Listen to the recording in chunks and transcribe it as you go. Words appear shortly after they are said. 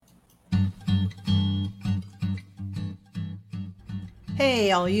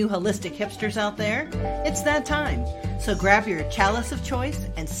Hey, all you holistic hipsters out there, it's that time. So grab your chalice of choice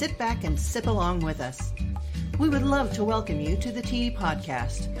and sit back and sip along with us. We would love to welcome you to the Tea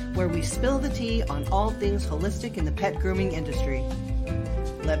Podcast, where we spill the tea on all things holistic in the pet grooming industry.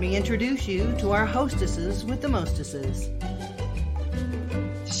 Let me introduce you to our hostesses with the mostesses.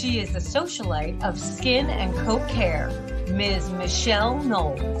 She is the socialite of skin and coat care, Ms. Michelle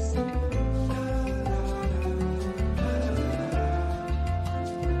Knowles.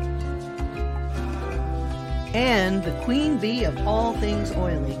 And the queen bee of all things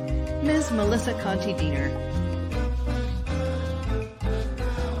oily, Ms. Melissa Conti-Diener.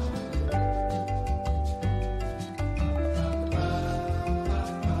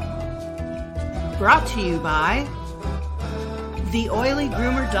 Brought to you by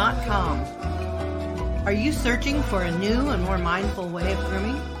TheOilyGroomer.com. Are you searching for a new and more mindful way of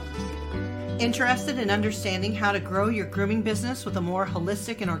grooming? Interested in understanding how to grow your grooming business with a more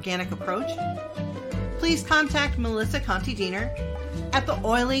holistic and organic approach? Please contact Melissa Conti-Diener at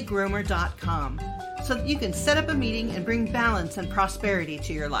TheOilyGroomer.com so that you can set up a meeting and bring balance and prosperity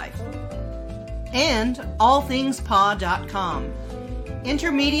to your life. And AllThingsPaw.com.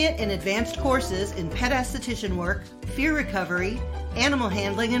 Intermediate and advanced courses in pet esthetician work, fear recovery, animal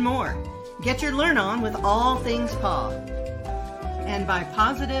handling, and more. Get your learn on with All Things Paw. And by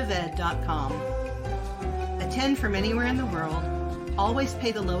PositiveEd.com. Attend from anywhere in the world. Always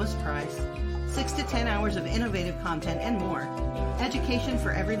pay the lowest price. 6 to 10 hours of innovative content and more. Education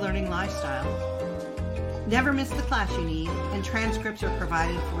for every learning lifestyle. Never miss the class you need, and transcripts are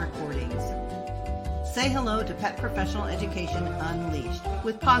provided for recordings. Say hello to Pet Professional Education Unleashed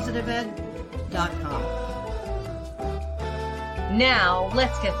with PositiveEd.com. Now,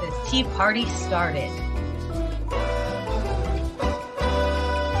 let's get this tea party started.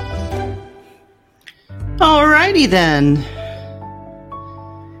 Alrighty then.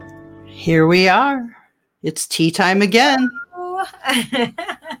 Here we are. It's tea time again.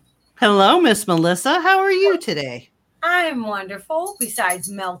 Hello, Miss Melissa. How are you today? I'm wonderful,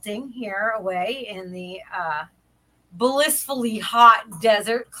 besides melting here away in the blissfully hot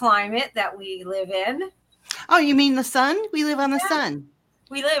desert climate that we live in. Oh, you mean the sun? We live on the sun.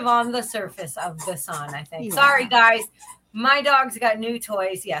 We live on the surface of the sun, I think. Yeah. Sorry, guys. My dogs got new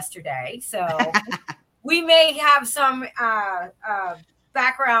toys yesterday, so we may have some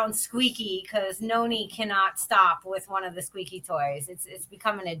background squeaky because Noni cannot stop with one of the squeaky toys. It's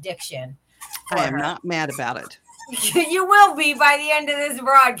become an addiction. I am not mad about it. You will be by the end of this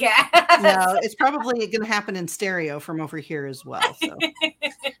broadcast. No, it's probably going to happen in stereo from over here as well. So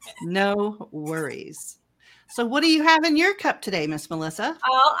no worries. So what do you have in your cup today, Miss Melissa?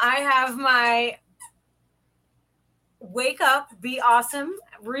 Well, I have my Wake Up, Be Awesome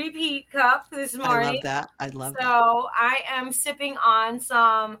repeat cup this morning. I love that. I love that. So I am sipping on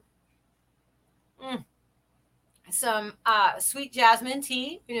some sweet jasmine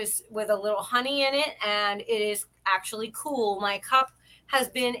tea, with a little honey in it, and it is actually cool. My cup has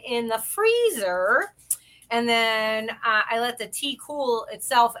been in the freezer, and then I let the tea cool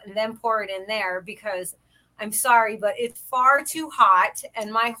itself and then pour it in there because I'm sorry, but it's far too hot,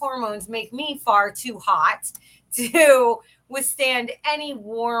 and my hormones make me far too hot to withstand any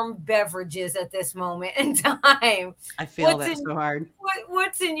warm beverages at this moment in time. I feel that so hard.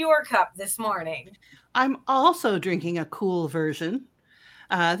 What's in your cup this morning? I'm also drinking a cool version.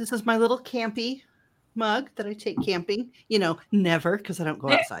 This is my little campy mug that I take camping. Never, because I don't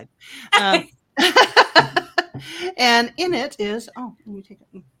go outside. And in it is, let me take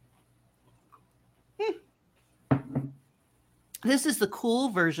it. This is the cool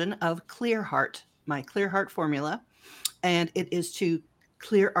version of Clear Heart, my Clear Heart formula. And it is to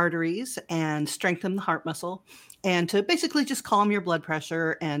clear arteries and strengthen the heart muscle and to basically just calm your blood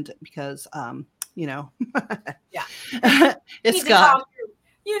pressure. And because, yeah,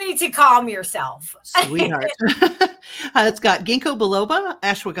 You need to calm yourself. Sweetheart. It's got ginkgo biloba,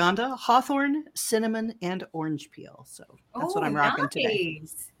 ashwagandha, hawthorn, cinnamon, and orange peel. So that's what I'm rocking today.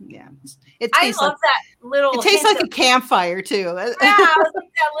 Yeah. It tastes I love that little It tastes like a campfire too. Yeah, I was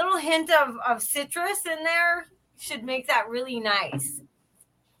like that little hint of citrus in there should make that really nice.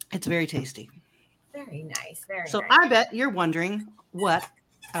 It's very tasty. Very nice. Very so nice. I bet you're wondering what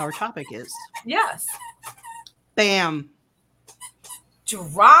our topic is. Yes. Bam.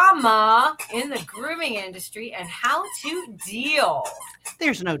 Drama in the grooming industry and how to deal.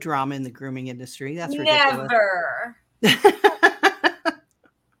 There's no drama in the grooming industry. That's ridiculous. Never.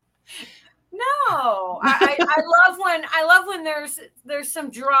 No, I love when there's some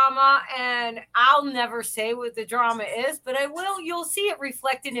drama, and I'll never say what the drama is, but you'll see it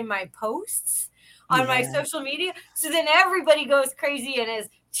reflected in my posts on my social media. So then everybody goes crazy and is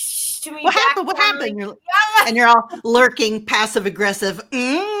to me. What happened? What happened? And you're all lurking, passive aggressive.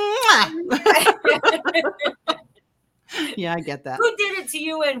 Yeah, I get that. Who did it to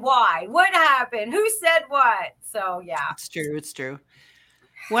you and why? What happened? Who said what? So yeah, it's true. It's true.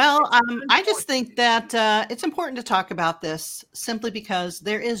 Well, I just think that it's important to talk about this simply because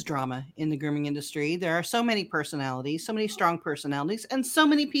there is drama in the grooming industry. There are so many personalities, so many strong personalities, and so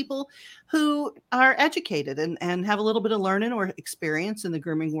many people who are educated and have a little bit of learning or experience in the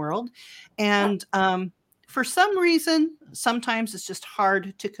grooming world. And for some reason, sometimes it's just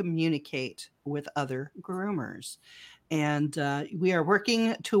hard to communicate with other groomers. And we are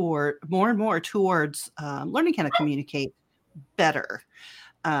working toward more and more towards learning how to communicate better.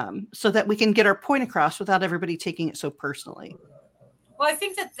 So that we can get our point across without everybody taking it so personally. Well, I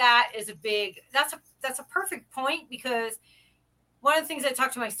think that is that's a perfect point, because one of the things I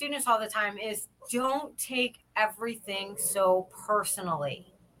talk to my students all the time is don't take everything so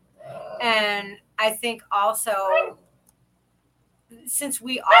personally. And I think also, since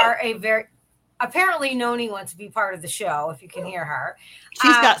we are apparently Noni wants to be part of the show, if you can hear her.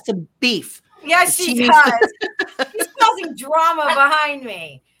 She's got some beef. Yes, she does. She's causing drama behind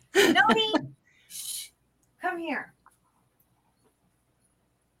me. Noni, shh, come here.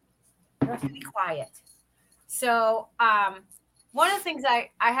 You have to be quiet. So, one of the things I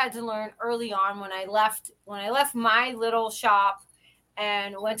had to learn early on when I left my little shop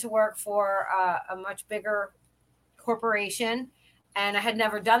and went to work for a much bigger corporation, and I had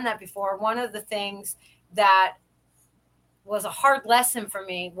never done that before. One of the things that was a hard lesson for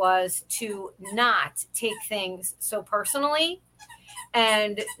me was to not take things so personally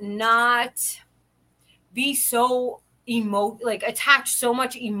and not be so attach so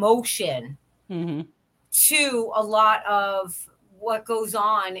much emotion to a lot of what goes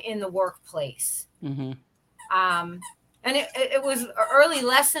on in the workplace. And it was early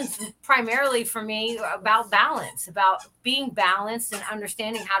lessons primarily for me about balance, about being balanced and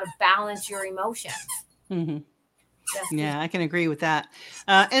understanding how to balance your emotions. Yeah, I can agree with that.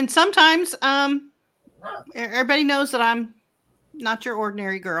 And sometimes everybody knows that I'm not your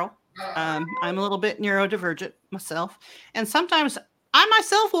ordinary girl. I'm a little bit neurodivergent myself. And sometimes I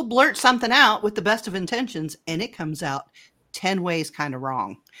myself will blurt something out with the best of intentions, and it comes out 10 ways kind of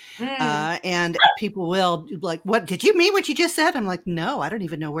wrong. And people will be like, what, did you mean what you just said? I'm like, no, I don't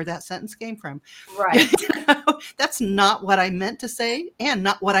even know where that sentence came from. Right. That's not what I meant to say, and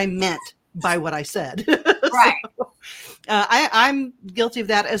not what I meant by what I said. Right. So, I'm guilty of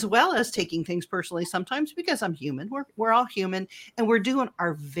that, as well as taking things personally sometimes, because I'm human. We're all human, and we're doing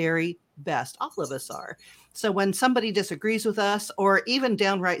our very best. All of us are. So when somebody disagrees with us, or even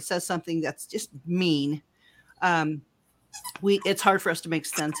downright says something that's just mean, it's hard for us to make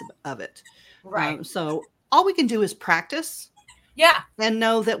sense of it. Right. So all we can do is practice. Yeah. And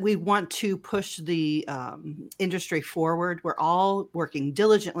know that we want to push the industry forward. We're all working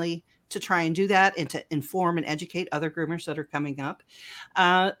diligently to try and do that, and to inform and educate other groomers that are coming up.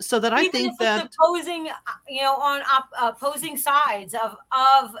 So that I think that opposing, on opposing sides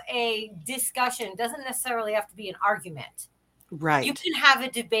of a discussion doesn't necessarily have to be an argument. Right. You can have a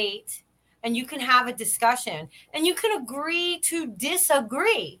debate, and you can have a discussion, and you can agree to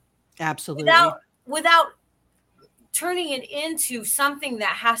disagree. Absolutely. Without turning it into something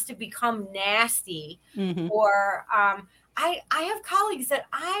that has to become nasty. Or I have colleagues that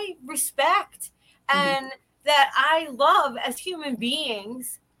I respect and that I love as human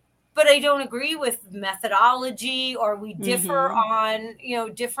beings, but I don't agree with methodology, or we differ on,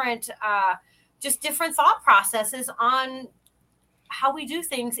 different thought processes on how we do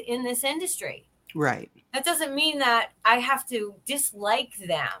things in this industry. Right. That doesn't mean that I have to dislike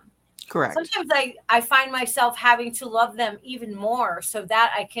them. Correct. Sometimes I find myself having to love them even more, so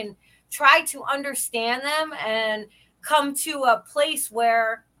that I can try to understand them and come to a place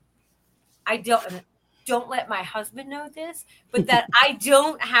where I don't let my husband know this, but that I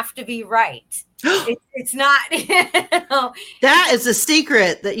don't have to be right. It's not, That is a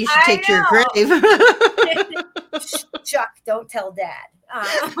secret that you should take to your grave. Chuck, don't tell Dad.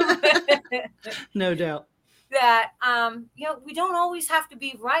 No doubt. That, we don't always have to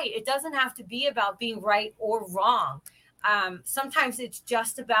be right. It doesn't have to be about being right or wrong. Sometimes it's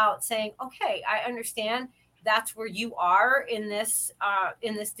just about saying, okay, I understand that's where you are in this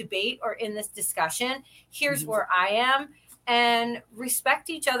debate or in this discussion. Here's where I am, and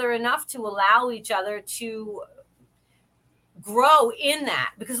respect each other enough to allow each other to grow in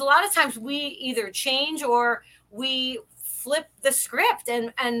that. Because a lot of times we either change or we flip the script,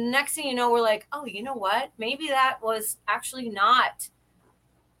 and next thing you know, we're like, oh, you know what? Maybe that was actually not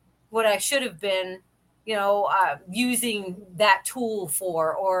what I should have been, using that tool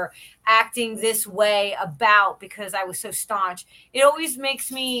for, or acting this way about, because I was so staunch. It always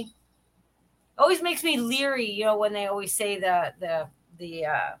makes me leery, when they always say the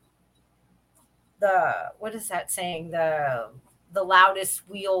what is that saying? The loudest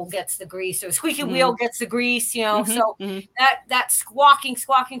wheel gets the grease, or squeaky wheel gets the grease, so that squawking,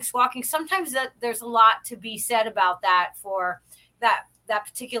 sometimes that there's a lot to be said about that, for that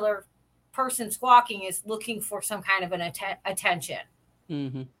particular person squawking is looking for some kind of an attention.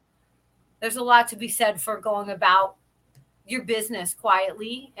 There's a lot to be said for going about your business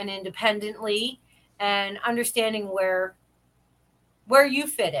quietly and independently, and understanding where you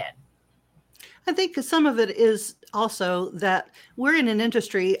fit in. I think some of it is also that we're in an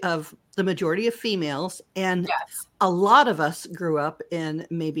industry of the majority of females, and Yes. a lot of us grew up in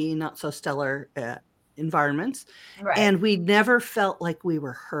maybe not so stellar environments, Right. and we never felt like we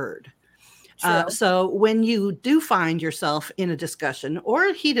were heard. True. So when you do find yourself in a discussion or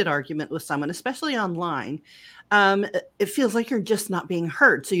a heated argument with someone, especially online, it feels like you're just not being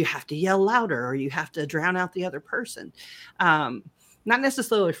heard. So you have to yell louder, or you have to drown out the other person. Not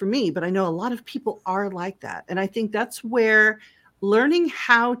necessarily for me, but I know a lot of people are like that. And I think that's where learning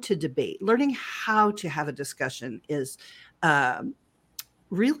how to debate, learning how to have a discussion is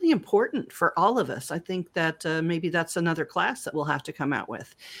really important for all of us. I think that maybe that's another class that we'll have to come out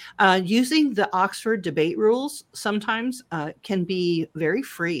with. Using the Oxford debate rules sometimes can be very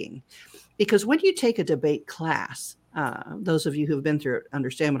freeing, because when you take a debate class, those of you who've been through it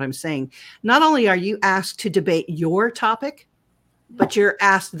understand what I'm saying. Not only are you asked to debate your topic, but you're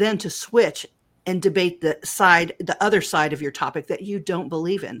asked then to switch and debate the other side of your topic that you don't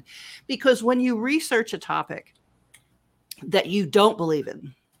believe in. Because when you research a topic that you don't believe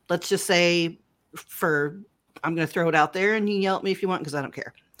in, let's just say I'm going to throw it out there, and you can yell at me if you want, because I don't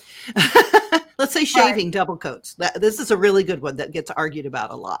care. Let's say shaving double coats. This is a really good one that gets argued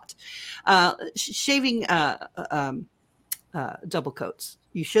about a lot. Shaving double coats.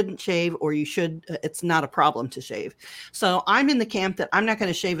 You shouldn't shave, or you should. It's not a problem to shave. So I'm in the camp that I'm not going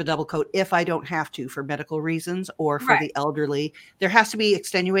to shave a double coat if I don't have to, for medical reasons or for the elderly. There has to be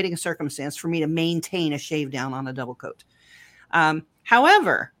extenuating circumstance for me to maintain a shave down on a double coat.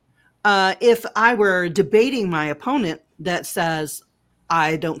 However, if I were debating my opponent that says,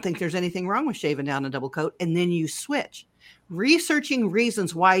 I don't think there's anything wrong with shaving down a double coat, and then you switch, researching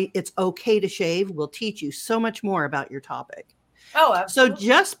reasons why it's okay to shave will teach you so much more about your topic. Oh, absolutely. So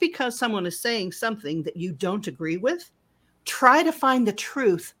just because someone is saying something that you don't agree with, try to find the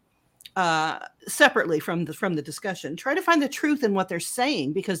truth separately from the discussion. Try to find the truth in what they're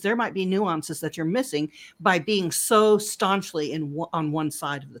saying, because there might be nuances that you're missing by being so staunchly on one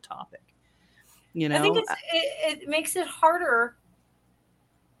side of the topic. I think it makes it harder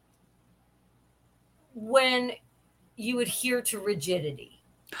when you adhere to rigidity.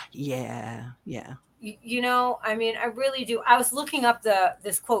 Yeah. I mean, I really do. I was looking up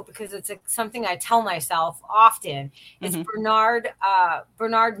this quote because it's something I tell myself often. It's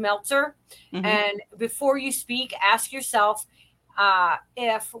Bernard Meltzer. And before you speak, ask yourself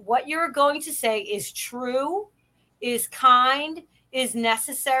if what you're going to say is true, is kind, is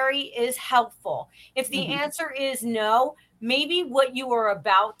necessary, is helpful. If the answer is no, maybe what you are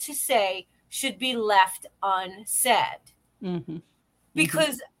about to say should be left unsaid.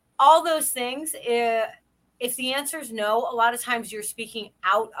 Because all those things, if the answer is no, a lot of times you're speaking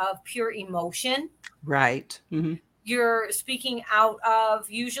out of pure emotion. Right. You're speaking out of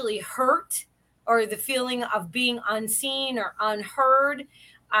usually hurt, or the feeling of being unseen or unheard.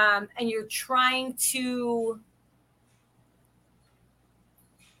 And you're trying to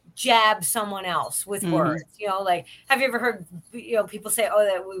jab someone else with words. Like, have you ever heard people say, oh,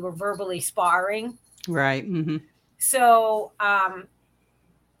 that we were verbally sparring? Right. So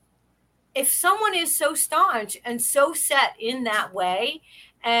if someone is so staunch and so set in that way,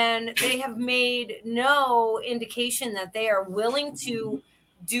 and they have made no indication that they are willing to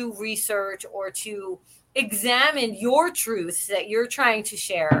do research or to examine your truths that you're trying to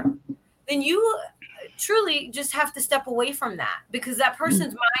share, then you truly just have to step away from that, because that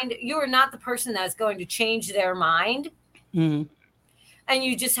person's mind, you are not the person that's going to change their mind. And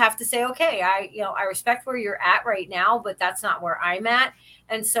you just have to say, okay, I respect where you're at right now, but that's not where I'm at.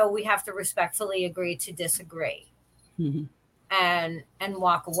 And so we have to respectfully agree to disagree and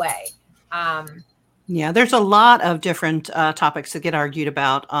walk away. Yeah, there's a lot of different topics that get argued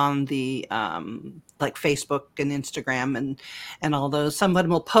about on the like Facebook and Instagram and all those. Someone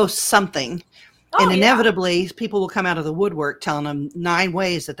will post something, And inevitably, people will come out of the woodwork telling them 9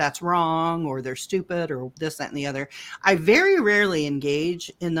 ways that that's wrong, or they're stupid, or this, that, and the other. I very rarely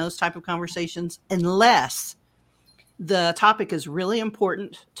engage in those type of conversations unless the topic is really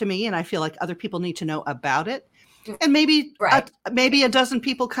important to me and I feel like other people need to know about it. And maybe maybe a dozen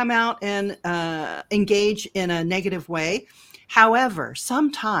people come out and engage in a negative way. However,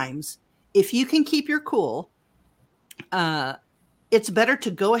 sometimes if you can keep your cool, it's better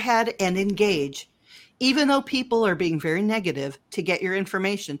to go ahead and engage, even though people are being very negative, to get your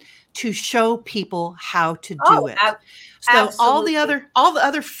information, to show people how to do it. So absolutely. all the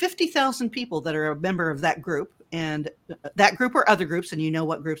other 50,000 people that are a member of that group, and that group or other groups, and you know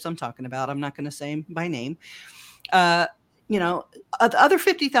what groups I'm talking about. I'm not going to say them by name. The other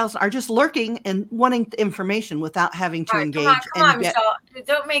 50,000 are just lurking and wanting the information without having to engage. Come on, Michelle.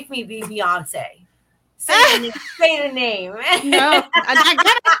 Don't make me be Beyonce. Say the name. No, I'm not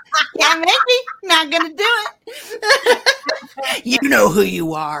gonna. Can't make me. Not gonna do it. You know who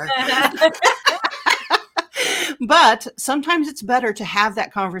you are. But sometimes it's better to have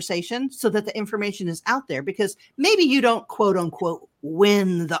that conversation so that the information is out there, because maybe you don't quote unquote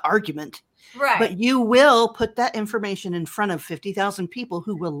win the argument. Right. But you will put that information in front of 50,000 people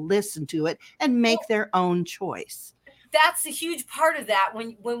who will listen to it and make their own choice. That's a huge part of that.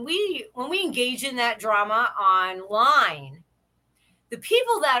 When we engage in that drama online, the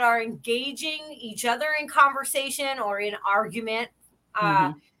people that are engaging each other in conversation or in argument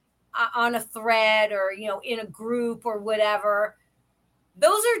on a thread or in a group or whatever,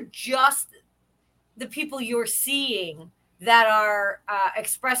 those are just the people you're seeing that are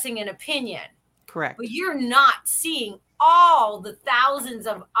expressing an opinion. Correct. But you're not seeing all the thousands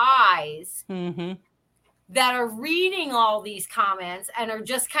of eyes that are reading all these comments and are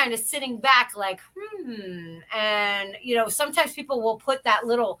just kind of sitting back like, And, sometimes people will put that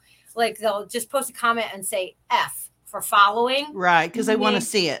little, like they'll just post a comment and say F for following. Right. Because they want to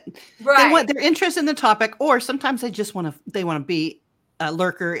see it. Right. They're interested in the topic, or sometimes they just want to be a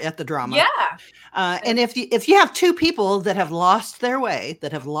lurker at the drama. Yeah. And if you have 2 people that have lost their way,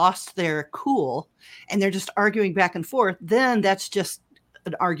 that have lost their cool, and they're just arguing back and forth, then that's just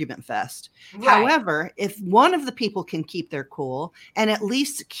an argument fest. Right. However, if one of the people can keep their cool and at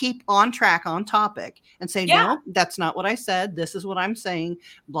least keep on track, on topic, and say, no, that's not what I said. This is what I'm saying,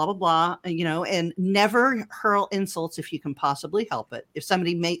 blah, blah, blah, and never hurl insults if you can possibly help it. If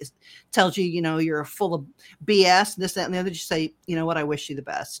somebody tells you, you're full of BS, this, that, and the other, just say, you know what, I wish you the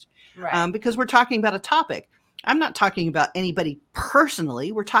best. Right. Because we're talking about a topic. I'm not talking about anybody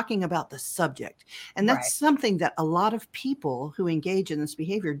personally. We're talking about the subject. And that's something that a lot of people who engage in this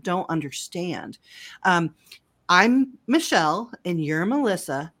behavior don't understand. I'm Michelle and you're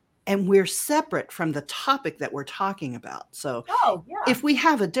Melissa, and we're separate from the topic that we're talking about. So if we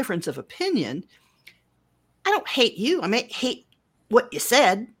have a difference of opinion, I don't hate you. I may hate what you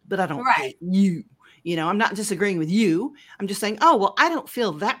said, but I don't hate you. I'm not disagreeing with you. I'm just saying, I don't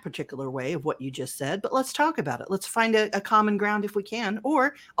feel that particular way of what you just said, but let's talk about it. Let's find a common ground if we can,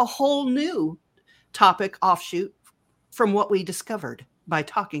 or a whole new topic offshoot from what we discovered by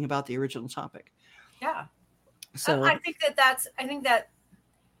talking about the original topic. Yeah. So I think that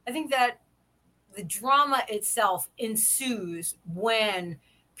the drama itself ensues when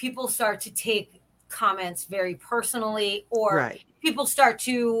people start to take comments very personally, or people start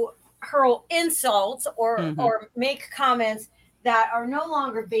to hurl insults or make comments that are no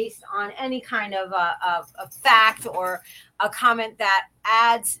longer based on any kind of a fact or a comment that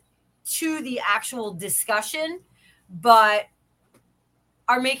adds to the actual discussion, but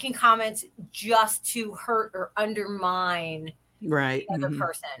are making comments just to hurt or undermine the other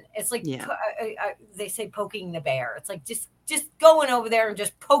person. It's like they say poking the bear. It's like just going over there and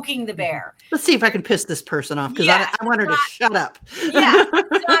just poking the bear. Let's see if I can piss this person off, because I want her to shut up.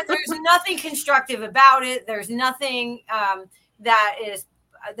 There's nothing constructive about it. There's nothing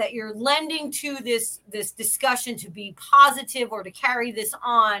that you're lending to this discussion to be positive or to carry this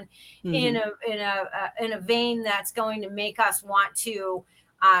on in a vein that's going to make us want to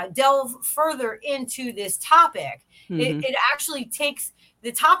delve further into this topic. It actually takes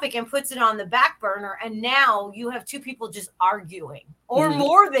the topic and puts it on the back burner, and now you have 2 people just arguing, or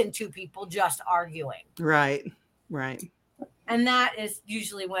more than 2 people just arguing. Right. And that is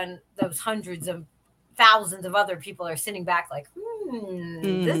usually when those hundreds of thousands of other people are sitting back like,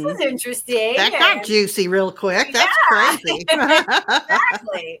 this is interesting. That got juicy real quick. That's crazy.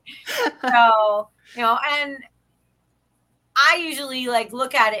 Exactly. So, and I usually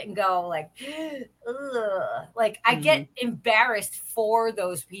look at it and go ugh. I get embarrassed for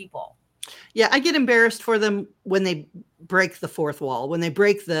those people. Yeah, I get embarrassed for them when they break the fourth wall, when they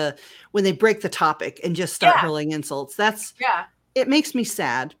break the topic and just start Yeah. hurling insults. Yeah. It makes me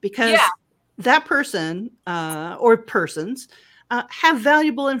sad Yeah. because that person or persons have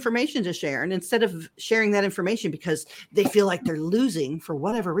valuable information to share. And instead of sharing that information because they feel like they're losing for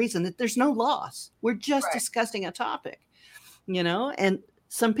whatever reason, that there's no loss. We're just Right. discussing a topic, and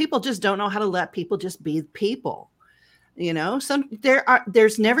some people just don't know how to let people just be people.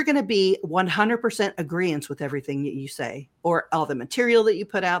 There's never going to be 100% agreement with everything that you say or all the material that you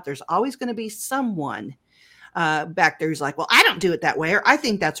put out. There's always going to be someone back there who's like, well, I don't do it that way, or I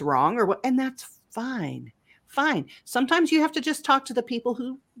think that's wrong, or what, and that's fine. Sometimes you have to just talk to the people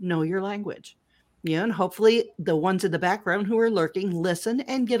who know your language. And hopefully the ones in the background who are lurking listen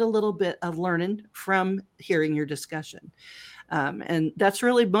and get a little bit of learning from hearing your discussion. And that's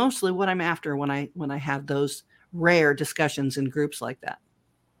really mostly what I'm after when I have those rare discussions in groups like that.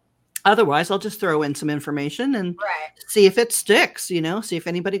 Otherwise, I'll just throw in some information and see if it sticks, see if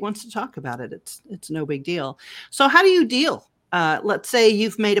anybody wants to talk about it. It's no big deal. So how do you deal? Let's say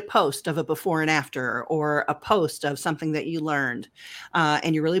you've made a post of a before and after, or a post of something that you learned,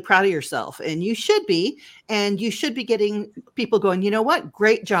 and you're really proud of yourself, and you should be getting people going, you know what?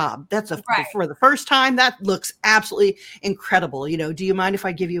 Great job. That's for the first time. That looks absolutely incredible. Do you mind if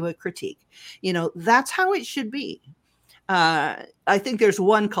I give you a critique? That's how it should be. I think there's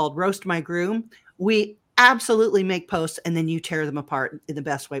one called Roast My Groom. We absolutely make posts and then you tear them apart in the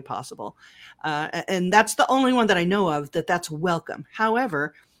best way possible. And that's the only one that I know of that's welcome.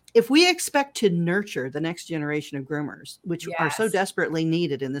 However, if we expect to nurture the next generation of groomers, which are so desperately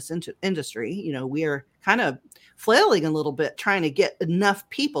needed in this industry, we are kind of flailing a little bit trying to get enough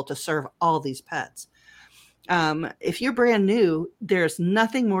people to serve all these pets. If you're brand new, there's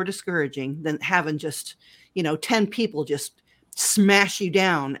nothing more discouraging than having just 10 people just smash you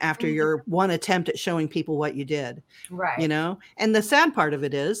down after your one attempt at showing people what you did. Right. And the sad part of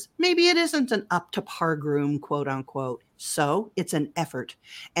it is maybe it isn't an up to par groom, quote unquote. So it's an effort.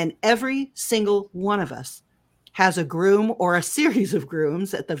 And every single one of us has a groom or a series of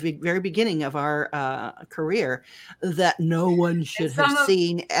grooms at the very beginning of our career that no one should have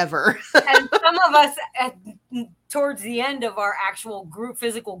seen ever. And some of us towards the end of our actual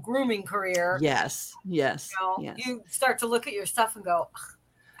physical grooming career. Yes. You start to look at your stuff and go,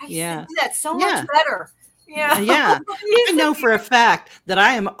 I do that so much better. Yeah. I know for a fact that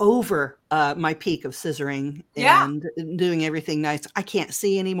I am over my peak of scissoring and doing everything nice. I can't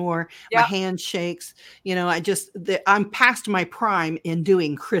see anymore. My hand shakes. I'm past my prime in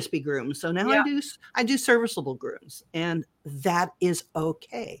doing crispy grooms. So now I do serviceable grooms, and that is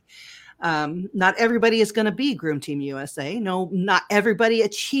okay. Not everybody is going to be Groom Team USA. No, not everybody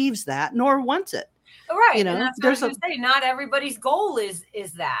achieves that nor wants it. Right. And that's what I was going to say. Not everybody's goal is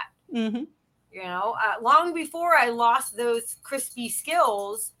that. Mm-hmm. Long before I lost those crispy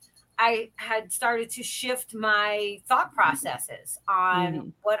skills, I had started to shift my thought processes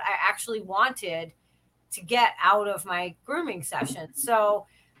on what I actually wanted to get out of my grooming sessions. So,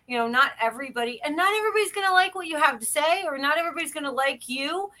 not everybody's going to like what you have to say, or not everybody's going to like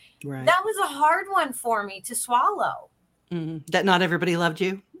you. Right. That was a hard one for me to swallow. Mm-hmm. That not everybody loved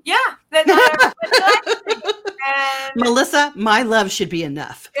you? Yeah. That not everybody liked me. And Melissa, my love should be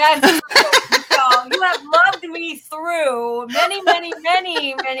enough. That's true. You have loved me through many, many,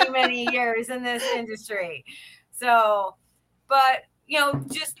 many, many, many years in this industry. So, but,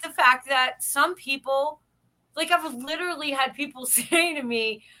 just the fact that some people, like I've literally had people say to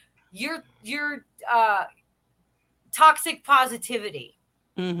me, you're toxic positivity.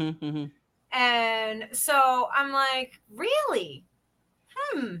 Mm-hmm. And so I'm like, really?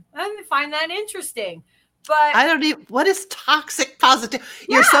 I find that interesting. But I don't even, what is toxic positive?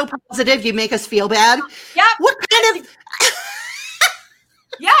 You're so positive, you make us feel bad. Yeah. What kind of?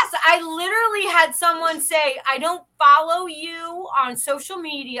 Yes, I literally had someone say, I don't follow you on social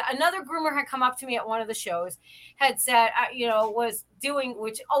media. Another groomer had come up to me at one of the shows, had said, was doing,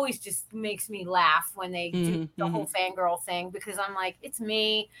 which always just makes me laugh when they do the whole fangirl thing, because I'm like, it's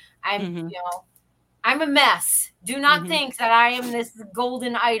me. I'm a mess. Do not think that I am this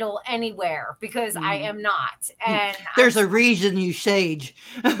golden idol anywhere, because I am not. And there's a reason you sage.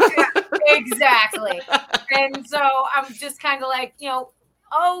 Exactly. And so I'm just kind of like,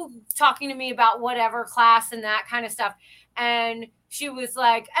 talking to me about whatever class and that kind of stuff. And she was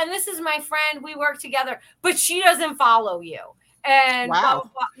like, and this is my friend, we work together, but she doesn't follow you. And wow. Blah, blah,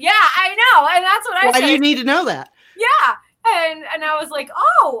 blah. Yeah, I know. And that's what I said. Why do you need to know that? Yeah. And I was like,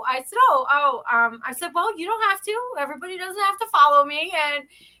 I said, well, you don't have to. Everybody doesn't have to follow me. And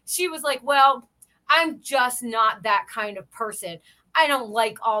she was like, well, I'm just not that kind of person. I don't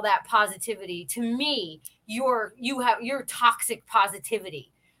like all that positivity. To me, you have your toxic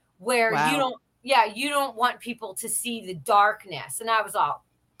positivity where Wow. you don't want people to see the darkness. And I was all,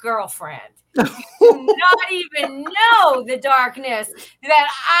 girlfriend, you do not even know the darkness that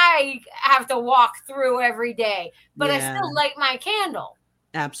I have to walk through every day, but I Yeah, still light my candle.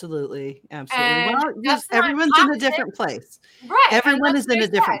 absolutely. Absolutely. And Well, that's just not everyone's in a toxic. different place. Right. And Everyone that's is what in I a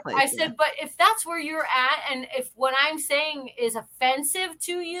different said. place. I Yeah. said, but if that's where you're at, and if what I'm saying is offensive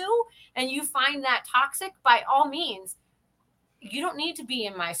to you and you find that toxic, by all means, you don't need to be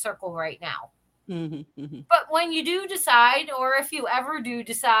in my circle right now. Mm-hmm, mm-hmm. But when you do decide, or if you ever do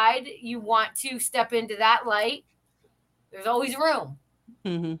decide you want to step into that light, there's always room.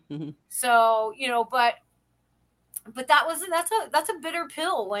 Mm-hmm, mm-hmm. So, but that's a bitter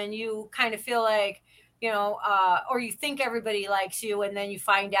pill when you kind of feel like, or you think everybody likes you, and then you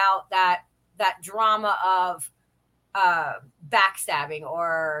find out that drama of backstabbing,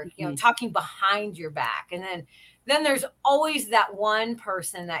 or Mm-hmm. talking behind your back, and then there's always that one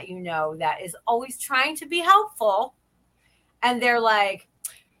person that that is always trying to be helpful, and they're like,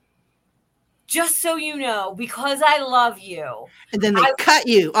 just so you know, because I love you. And then they cut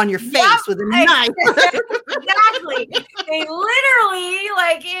you on your face with a knife. Exactly. They literally,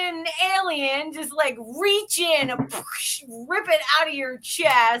 like in Alien, just like reach in and rip it out of your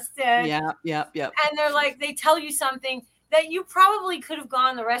chest. And, Yep. And they're like, they tell you something that you probably could have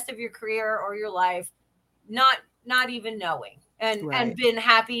gone the rest of your career or your life not even knowing, and been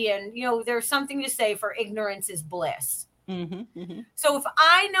happy. And, there's something to say for ignorance is bliss. Mm-hmm, mm-hmm. So if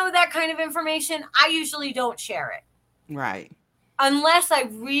I know that kind of information, I usually don't share it. Right. Unless I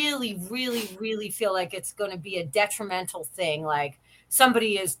really, really, really feel like it's going to be a detrimental thing, like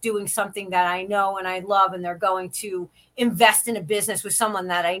somebody is doing something that I know and I love, and they're going to invest in a business with someone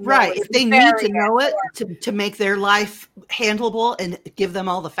that I know. Right. If they need to know it to make their life handleable and give them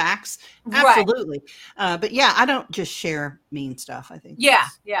all the facts. Absolutely. Right. But yeah, I don't just share mean stuff, I think. Yeah.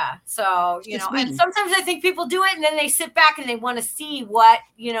 So, and sometimes I think people do it and then they sit back and they want to see what,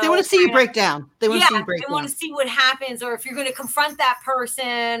 they want to see you break down. They want to see you break down. They want to see what happens, or if you're going to confront that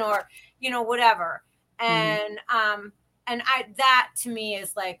person, or, whatever. And, and that to me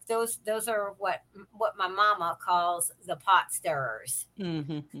is like, those are what my mama calls the pot stirrers.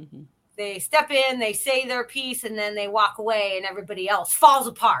 Mm-hmm, mm-hmm. They step in, they say their piece, and then they walk away, and everybody else falls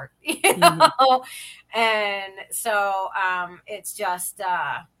apart. Mm-hmm. And so it's just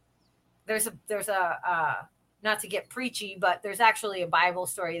there's a not to get preachy, but there's actually a Bible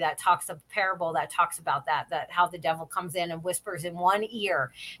story that talks, a parable that talks about that how the devil comes in and whispers in one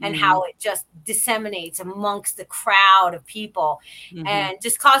ear, and how it just disseminates amongst the crowd of people, and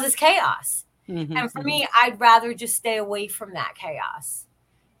just causes chaos. And for me, I'd rather just stay away from that chaos,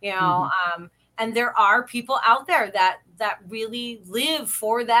 and there are people out there that really live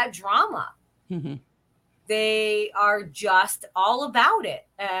for that drama. They are just all about it.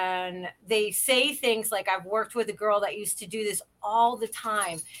 And they say things like, I've worked with a girl that used to do this all the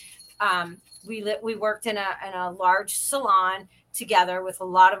time. We worked in a large salon together with a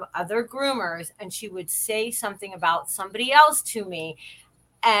lot of other groomers, and she would say something about somebody else to me,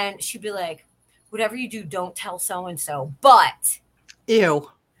 and she'd be like, whatever you do, don't tell so-and-so, but. Ew.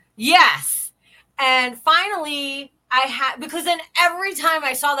 Yes. And finally, because then every time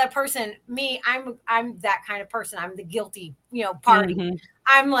I saw that person, I'm that kind of person. I'm the guilty, party. Mm-hmm.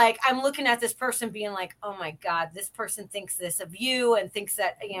 I'm looking at this person being like, oh my God, this person thinks this of you and thinks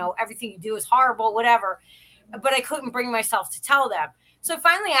that, everything you do is horrible, whatever. But I couldn't bring myself to tell them. So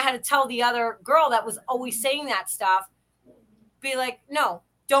finally I had to tell the other girl that was always saying that stuff, be like, no,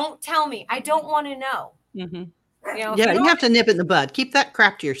 don't tell me. I don't want to know. Mm-hmm. You have to nip it in the bud. Keep that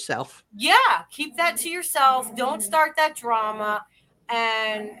crap to yourself. Yeah, keep that to yourself. Don't start that drama,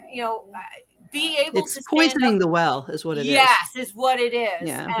 and be able to. It's poisoning the well, is what it is. Yes, is what it is.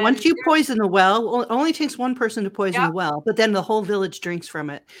 Yeah. And once you poison the well, it only takes one person to poison the well, but then the whole village drinks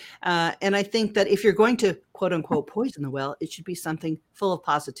from it. And I think that if you're going to quote unquote poison the well, it should be something full of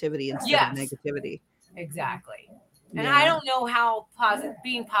positivity instead of negativity. Exactly. And I don't know how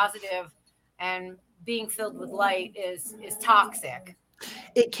being positive and being filled with light is toxic.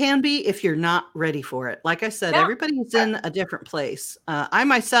 It can be if you're not ready for it. Like I said, everybody's in a different place. I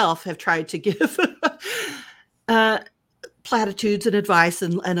myself have tried to give platitudes and advice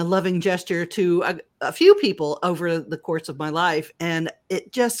and a loving gesture to a few people over the course of my life, and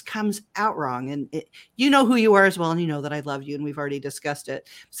it just comes out wrong. And you know who you are as well, and you know that I love you, and we've already discussed it.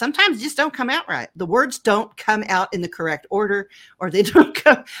 Sometimes it just don't come out right. The words don't come out in the correct order, or they don't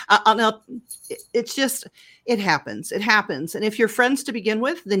come. It's just, it happens. It happens. And if you're friends to begin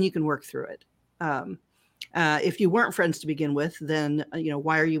with, then you can work through it. If you weren't friends to begin with, then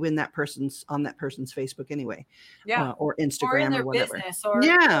why are you in on that person's Facebook anyway? Yeah. Or Or in Instagram their or whatever. business, or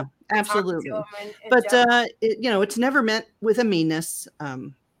Yeah, talking to absolutely. them in But general. it's never meant with a meanness.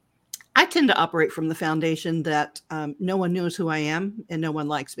 I tend to operate from the foundation that no one knows who I am and no one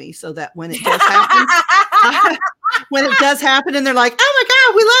likes me, so that when it does happen, when it does happen and they're like, "Oh my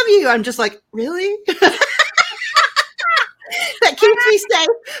God, we love you," I'm just like, "Really?" That keeps me safe.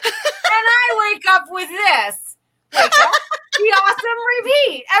 And I wake up with this. Wake up, be awesome,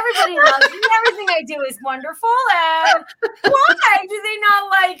 repeat. Everybody loves me. Everything I do is wonderful. And why do they not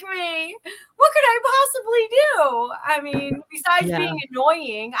like me? What could I possibly do? I mean, besides being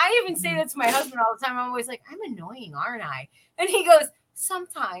annoying, I even say that to my husband all the time. I'm always like, I'm annoying, aren't I? And he goes,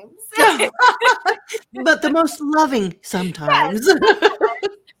 sometimes. But the most loving sometimes.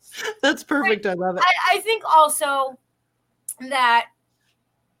 Yes. That's perfect. I love it. I think also that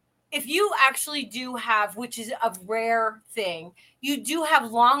if you actually do have, which is a rare thing, you do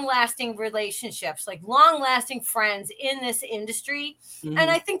have long-lasting relationships, like long-lasting friends in this industry. Mm-hmm. And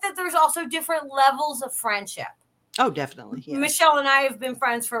I think that there's also different levels of friendship. Oh, definitely. Yes. Michelle and I have been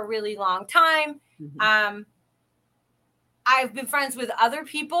friends for a really long time. Mm-hmm. I've been friends with other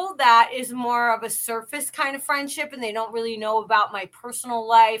people that is more of a surface kind of friendship, and they don't really know about my personal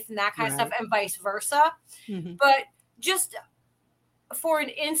life and that kind of stuff, and vice versa. Mm-hmm. But just for an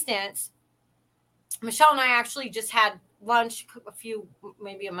instance, Michelle and I actually just had lunch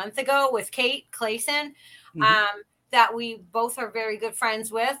maybe a month ago with Kate Clayson, mm-hmm. That we both are very good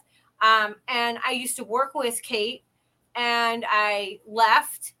friends with. And I used to work with Kate, and I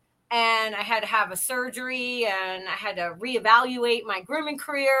left, and I had to have a surgery, and I had to reevaluate my grooming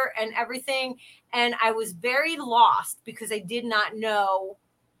career and everything. And I was very lost because I did not know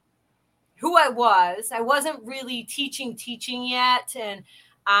who I was. I wasn't really teaching yet. And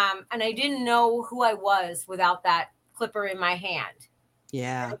I didn't know who I was without that clipper in my hand.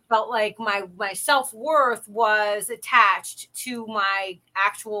 Yeah. I felt like my self-worth was attached to my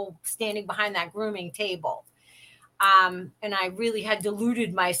actual standing behind that grooming table. And I really had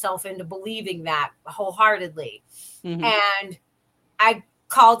deluded myself into believing that wholeheartedly. Mm-hmm. And I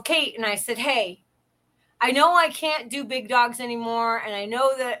called Kate and I said, hey, I know I can't do big dogs anymore. And I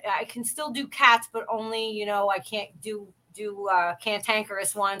know that I can still do cats, but only, I can't do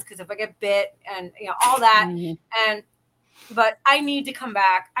cantankerous ones, because if I get bit and, all that. Mm-hmm. But I need to come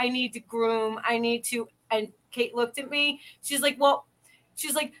back. I need to groom. And Kate looked at me. She's like,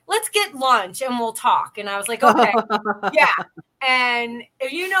 let's get lunch and we'll talk. And I was like, okay, yeah. And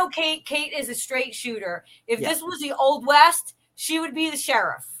if you know Kate is a straight shooter. If this was the Old West, she would be the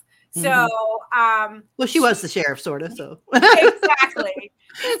sheriff. So, well, she was the sheriff, sort of. So exactly.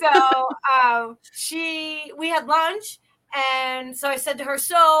 So, we had lunch, and so I said to her,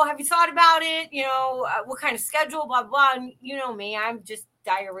 "So, have you thought about it? What kind of schedule? Blah blah." And you know me, I'm just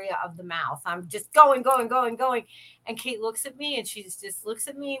diarrhea of the mouth. I'm just going. And Kate looks at me, and she just looks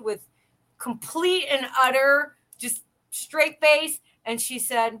at me with complete and utter, just straight face, and she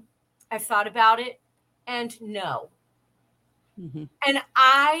said, "I've thought about it, and no." Mm-hmm. And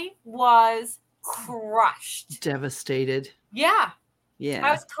I was crushed. Devastated. Yeah.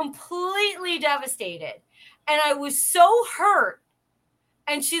 I was completely devastated. And I was so hurt.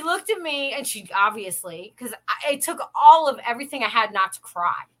 And she looked at me, and she obviously, because it took all of everything I had not to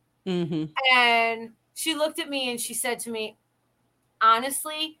cry. Mm-hmm. And she looked at me and she said to me,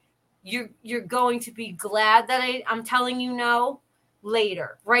 honestly, you're going to be glad that I'm telling you no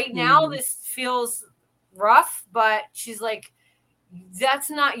later. Right now, this feels rough, but she's like,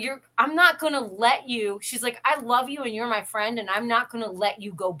 I'm not going to let you. She's like, I love you and you're my friend, and I'm not going to let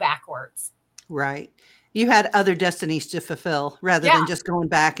you go backwards. Right. You had other destinies to fulfill rather than just going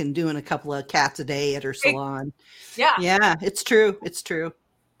back and doing a couple of cats a day at her salon. Yeah. Yeah, it's true. It's true.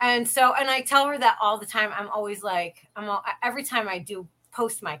 And so, and I tell her that all the time. I'm always like, every time I do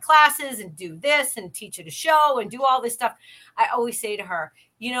post my classes and do this and teach at a show and do all this stuff, I always say to her,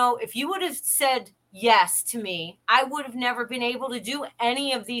 if you would have said yes to me, I would have never been able to do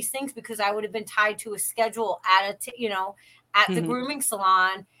any of these things, because I would have been tied to a schedule at the grooming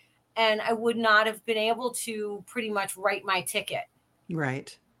salon, and I would not have been able to pretty much write my ticket.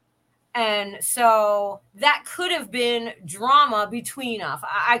 Right. And so that could have been drama between us.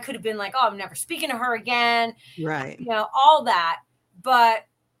 I could have been like, oh, I'm never speaking to her again. Right. All that. But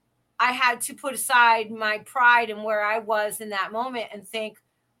I had to put aside my pride and where I was in that moment and think,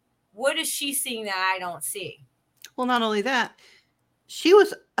 what is she seeing that I don't see? Well, not only that, she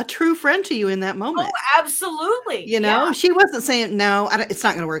was a true friend to you in that moment. Oh, absolutely. She wasn't saying, no, it's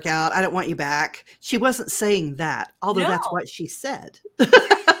not going to work out. I don't want you back. She wasn't saying that, although that's what she said.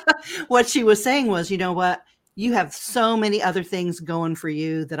 What she was saying was, you know what? You have so many other things going for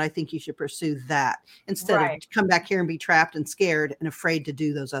you that I think you should pursue that instead of Right. come back here and be trapped and scared and afraid to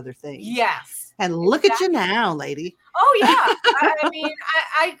do those other things. Yes. And look at you now, lady. Oh yeah. I mean,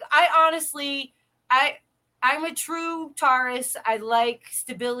 I honestly, I'm a true Taurus. I like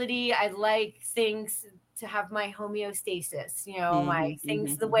stability. I like things to have my homeostasis, my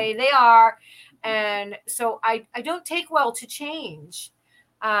things the way they are. And so I don't take well to change.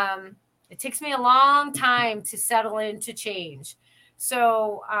 It takes me a long time to settle into change.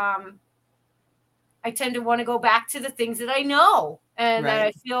 So I tend to want to go back to the things that I know and that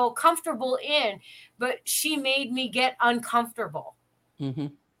I feel comfortable in. But she made me get uncomfortable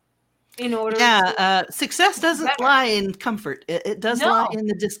in order to success doesn't lie in comfort. It does lie in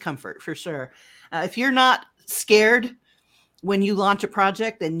the discomfort for sure. If you're not scared when you launch a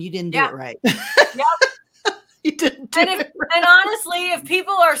project, then you didn't do it right. Yep. You didn't do it right. And honestly, if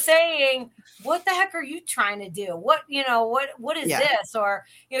people are saying, what the heck are you trying to do? What is this? Or,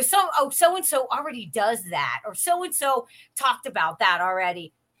 so-and-so already does that. Or so-and-so talked about that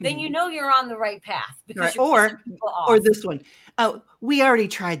already. Then you're on the right path. Because or this one. Oh, we already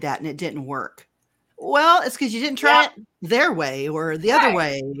tried that and it didn't work. Well, it's because you didn't try it their way or the other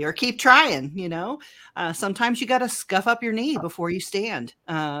way, or keep trying, sometimes you got to scuff up your knee before you stand,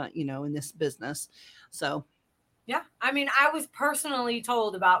 in this business. So. Yeah. I mean, I was personally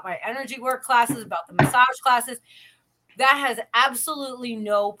told about my energy work classes, about the massage classes. That has absolutely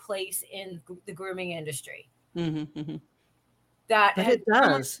no place in the grooming industry. But it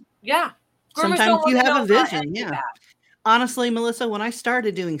does. Yeah. Sometimes you have a vision. Yeah. Honestly, Melissa, when I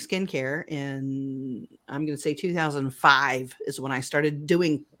started doing skincare in, I'm going to say 2005 is when I started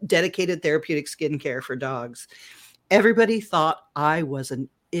doing dedicated therapeutic skincare for dogs. Everybody thought I was an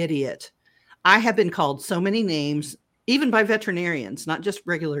idiot. I have been called so many names, even by veterinarians, not just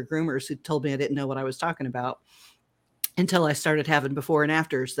regular groomers who told me I didn't know what I was talking about, until I started having before and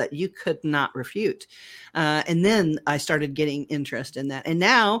afters that you could not refute. And then I started getting interest in that. And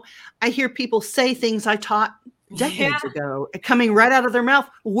now I hear people say things I taught decades ago coming right out of their mouth,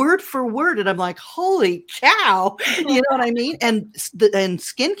 word for word. And I'm like, holy cow, you know what I mean? And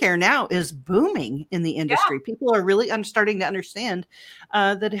skincare now is booming in the industry. Yeah. People are really starting to understand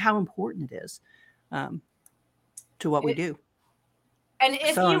that how important it is to what we do. And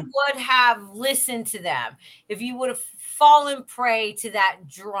if you would have listened to them, if you would have fallen prey to that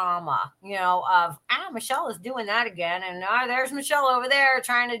drama, of, Michelle is doing that again. And there's Michelle over there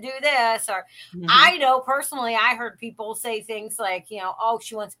trying to do this. Or I know personally, I heard people say things like, oh,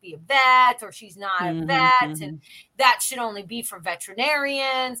 she wants to be a vet or she's not a vet. And that should only be for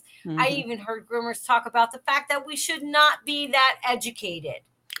veterinarians. I even heard groomers talk about the fact that we should not be that educated.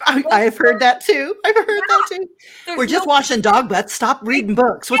 I've heard that too. We're just washing dog butts. Stop reading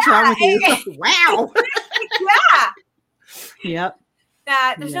books. What's wrong with you? Wow. Yep.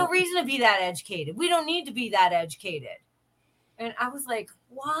 There's no reason to be that educated. We don't need to be that educated. And I was like,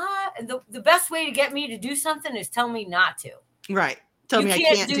 what? And the best way to get me to do something is tell me not to. Right. Tell me I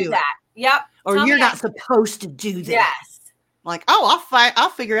can't do that. Yep. Or you're not supposed to do that. Yes. Like, I'll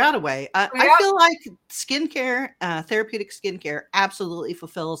figure out a way. I feel like skincare, therapeutic skincare absolutely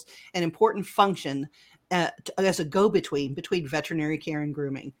fulfills an important function as a go-between between veterinary care and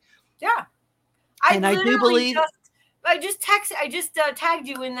grooming. Yeah. I do believe I just tagged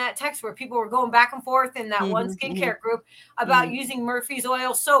you in that text where people were going back and forth in that one skincare group about using Murphy's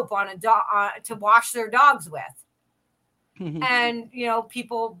oil soap on a dog to wash their dogs with. And,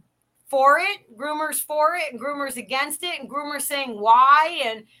 people for it, groomers for it, and groomers against it, and groomers saying why.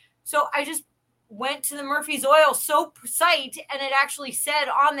 And so I just went to the Murphy's Oil soap site, and it actually said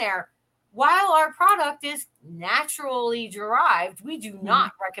on there, while our product is naturally derived, we do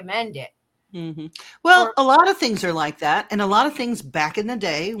not recommend it. Well, a lot of things are like that. And a lot of things back in the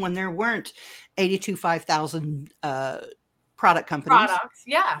day when there weren't 5,000 product companies. Products,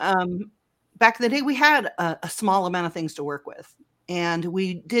 yeah. Back in the day, we had a small amount of things to work with. And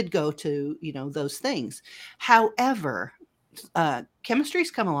we did go to, those things. However,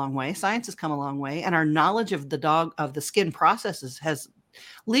 chemistry's come a long way. Science has come a long way. And our knowledge of the skin processes has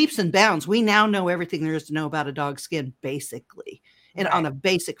leaps and bounds. We now know everything there is to know about a dog's skin, basically, and on a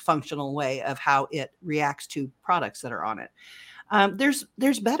basic functional way of how it reacts to products that are on it.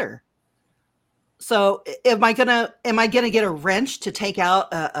 There's better. So am I gonna get a wrench to take out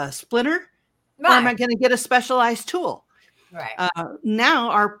a splinter? Or am I gonna get a specialized tool? Right. Now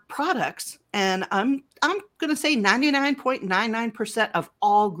our products, and I'm going to say 99.99% of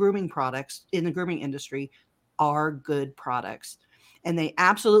all grooming products in the grooming industry are good products. and they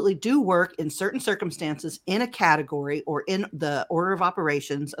absolutely do work in certain circumstances in a category or in the order of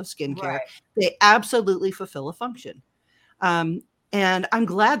operations of skincare. Right. They absolutely fulfill a function. And I'm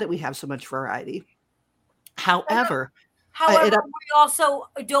glad that we have so much variety. However, However, we also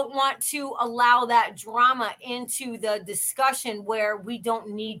don't want to allow that drama into the discussion where we don't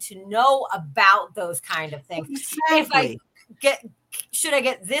need to know about those kind of things. Exactly. Should I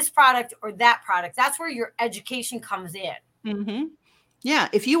get this product or that product? That's where your education comes in. Mm-hmm. Yeah.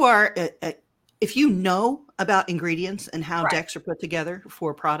 If you are, if you know about ingredients and how decks are put together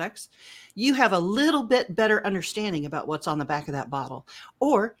for products, you have a little bit better understanding about what's on the back of that bottle.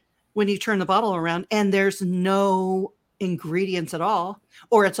 Or when you turn the bottle around and there's no ingredients at all,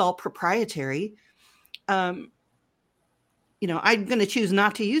 or it's all proprietary, I'm going to choose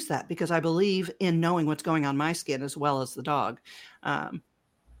not to use that because I believe in knowing what's going on my skin as well as the dog. But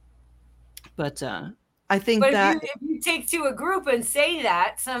I think that if you take to a group and say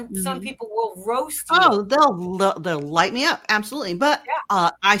that, some people will roast you. Oh, they'll light me up. Absolutely. But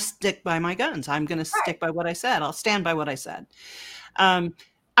I stick by my guns. I'm going to stick by what I said. I'll stand by what I said. I'm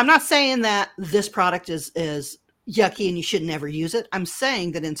not saying that this product is yucky and you should never use it. I'm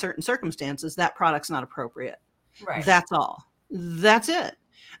saying that in certain circumstances, that product's not appropriate. Right. That's all. That's it.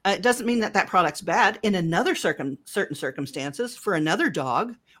 It doesn't mean that product's bad. In another certain circumstances, for another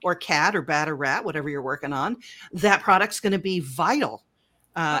dog or cat or bat or rat, whatever you're working on, that product's going to be vital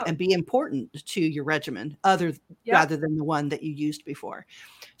and be important to your regimen rather than the one that you used before.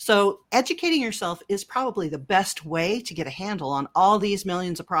 So educating yourself is probably the best way to get a handle on all these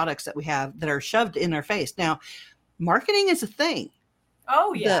millions of products that we have that are shoved in our face. Now, marketing is a thing.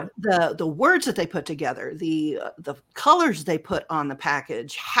 Oh yeah. The words that they put together, the colors they put on the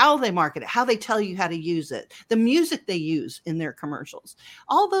package, how they market it, how they tell you how to use it, the music they use in their commercials,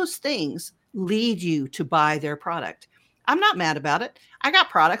 all those things lead you to buy their product. I'm not mad about it. I got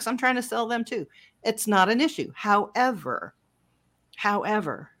products. I'm trying to sell them too. It's not an issue. However,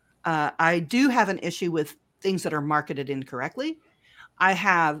 I do have an issue with things that are marketed incorrectly. I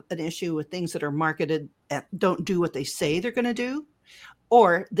have an issue with things that are marketed and don't do what they say they're going to do,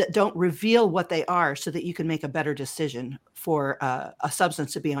 or that don't reveal what they are so that you can make a better decision for a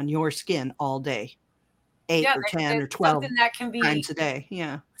substance to be on your skin all day, 8 or 10 or 12 times a day.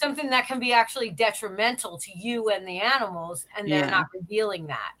 Yeah. Something that can be actually detrimental to you and the animals, and they're not revealing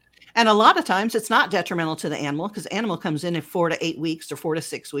that. And a lot of times it's not detrimental to the animal because the animal comes in 4 to 8 weeks or 4 to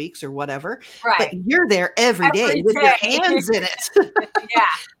 6 weeks or whatever. Right. But you're there every day with your hands in it. Yeah.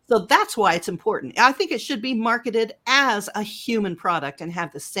 So that's why it's important. I think it should be marketed as a human product and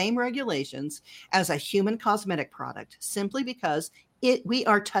have the same regulations as a human cosmetic product, simply because we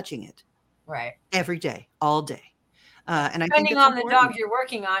are touching it every day, all day. And depending on the dog you're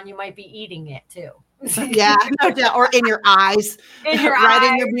working on, you might be eating it too. Yeah, no doubt. Or in your eyes, in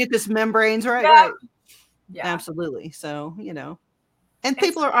your mucous membranes, right? Yeah, absolutely. So, and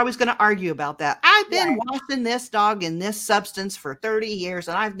people are always going to argue about that. I've been washing this dog in this substance for 30 years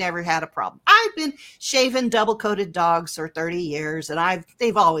and I've never had a problem. I've been shaving double-coated dogs for 30 years and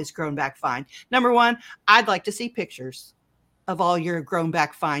they've always grown back fine. Number one, I'd like to see pictures of all your grown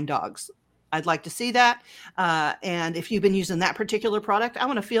back fine dogs. I'd like to see that. And if you've been using that particular product, I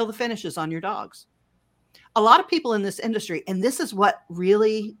want to feel the finishes on your dogs. A lot of people in this industry, and this is what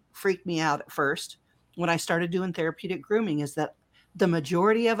really freaked me out at first when I started doing therapeutic grooming, is that the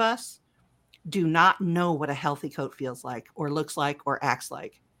majority of us do not know what a healthy coat feels like or looks like or acts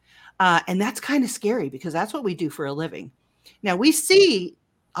like. And that's kind of scary because that's what we do for a living. Now, we see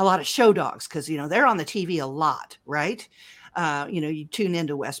a lot of show dogs because, they're on the TV a lot, right? You tune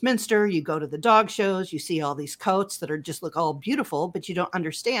into Westminster, you go to the dog shows, you see all these coats that just look all beautiful, but you don't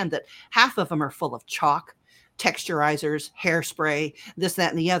understand that half of them are full of chalk, texturizers, hairspray, this,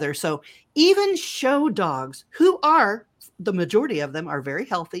 that, and the other. So even show dogs, who are, the majority of them are very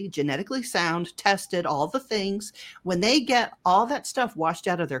healthy, genetically sound, tested, all the things, when they get all that stuff washed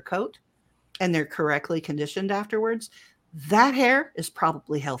out of their coat and they're correctly conditioned afterwards, that hair is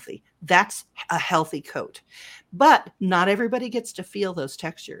probably healthy. That's a healthy coat. But not everybody gets to feel those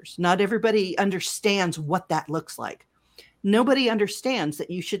textures. Not everybody understands what that looks like. Nobody understands that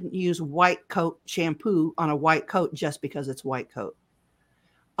you shouldn't use white coat shampoo on a white coat just because it's white coat.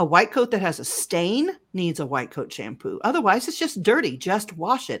 A white coat that has a stain needs a white coat shampoo. Otherwise, it's just dirty. Just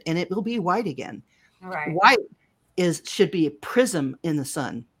wash it and it will be white again. Right. White should be a prism in the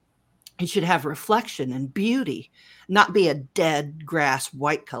sun. It should have reflection and beauty, not be a dead grass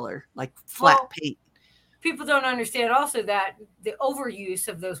white color like flat paint. People don't understand also that the overuse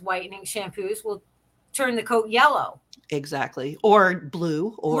of those whitening shampoos will turn the coat yellow. Exactly. Or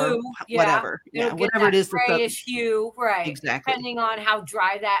blue or Blue, yeah. whatever. Yeah. It'll get Whatever that it is. grayish hue, right? Exactly. Depending on how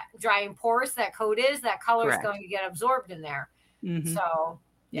dry and porous that coat is, that color is Correct. going to get absorbed in there. Mm-hmm. So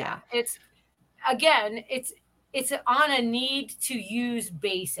Yeah. it's on a need to use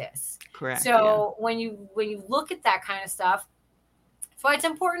basis. Correct. So when you look at that kind of stuff, so it's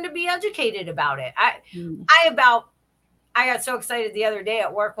important to be educated about it. I got so excited the other day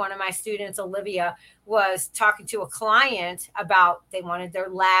at work. One of my students, Olivia, was talking to a client about they wanted their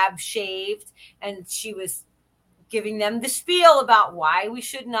lab shaved, and she was giving them the spiel about why we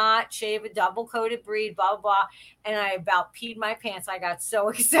should not shave a double coated breed, blah, blah, blah. And I about peed my pants. I got so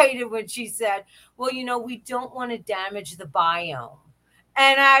excited when she said, well, we don't want to damage the biome.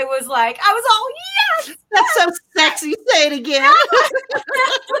 And I was all, yes. That's so sexy. Say it again.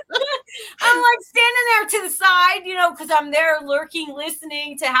 I'm like standing there to the side, because I'm there lurking,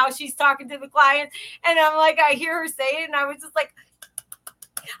 listening to how she's talking to the client. And I'm like, I hear her say it. And I was just like,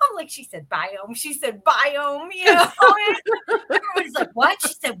 she said biome. She said biome, Everybody's like, what?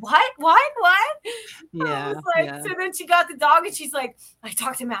 She said, what? Yeah. So then she got the dog and she's like, I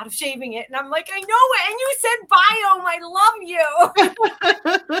talked him out of shaving it. And I'm like, I know it. And you said biome. I love you.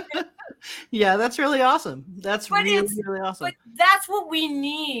 Yeah, that's really awesome. That's really awesome. But that's what we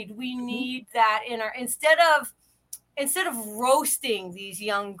need. We need that in our, instead of roasting these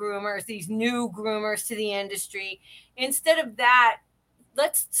young groomers, these new groomers to the industry, instead of that,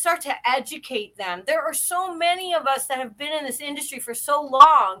 let's start to educate them. There are so many of us that have been in this industry for so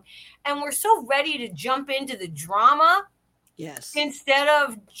long, and we're so ready to jump into the drama. Yes. Instead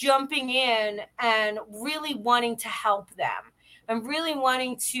of jumping in and really wanting to help them and really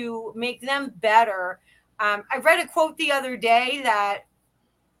wanting to make them better. I read a quote the other day that,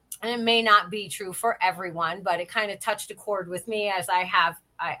 and it may not be true for everyone, but it kind of touched a chord with me, as I have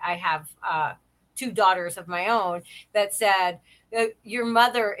two daughters of my own, that said, your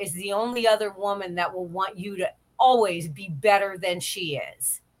mother is the only other woman that will want you to always be better than she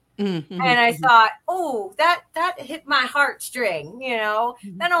is. Mm-hmm. And I thought, oh, that hit my heartstring,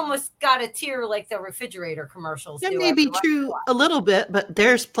 that almost got a tear, like the refrigerator commercials. That may be true a little bit, but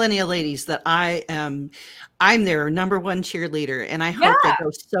there's plenty of ladies that I'm their number one cheerleader, and I hope they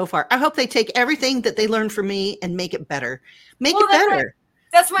go so far. I hope they take everything that they learned from me and make it better. It better.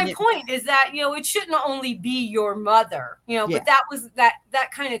 That's my point, is that, it shouldn't only be your mother, but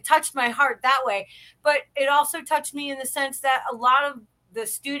that kind of touched my heart that way. But it also touched me in the sense that a lot of the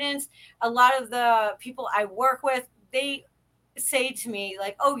students, a lot of the people I work with, they say to me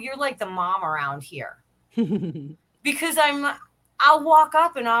like, oh, you're like the mom around here. Because I'll walk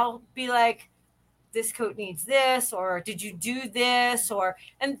up and I'll be like, this coat needs this, or did you do this?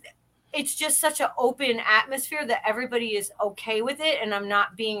 And it's just such an open atmosphere that everybody is okay with it. And I'm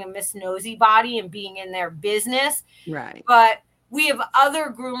not being a Miss Nosy Body and being in their business. Right. But we have other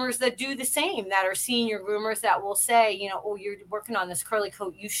groomers that do the same, that are senior groomers, that will say, oh, you're working on this curly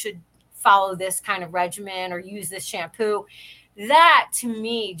coat, you should follow this kind of regimen or use this shampoo. That to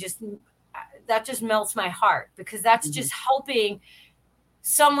me just melts my heart, because that's just helping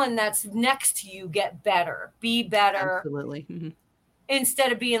someone that's next to you get better, be better. Absolutely. Mm-hmm.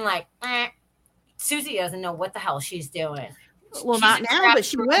 Instead of being like, Susie doesn't know what the hell she's doing. Well, she's not now, but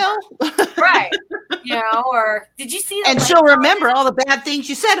she will. Right. Or did you see that? And she'll remember all the bad things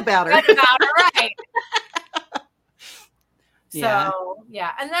you said about her. Right. Yeah. So,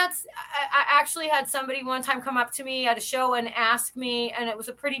 yeah. And I actually had somebody one time come up to me at a show and ask me, and it was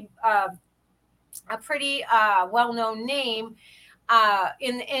a pretty well-known name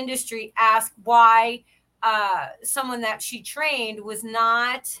in the industry, ask why someone that she trained was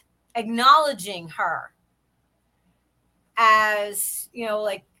not acknowledging her as,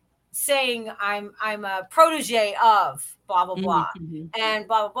 like saying I'm a protege of blah, blah, blah, and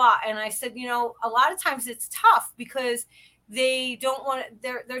blah, blah, blah. And I said, a lot of times it's tough because they don't want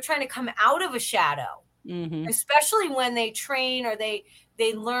to, they're trying to come out of a shadow, especially when they train or they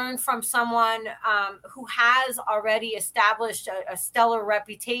learn from someone who has already established a stellar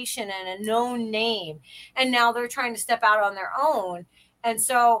reputation and a known name. And now they're trying to step out on their own. And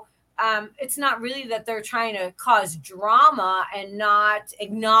so it's not really that they're trying to cause drama and not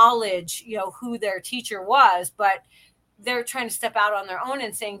acknowledge, who their teacher was, but they're trying to step out on their own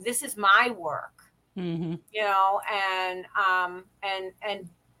and saying, this is my work, and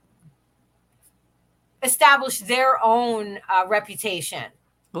establish their own reputation.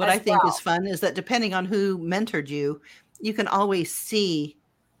 What I think is fun is that depending on who mentored you, you can always see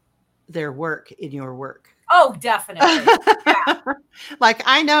their work in your work. Oh, definitely. Yeah. Like,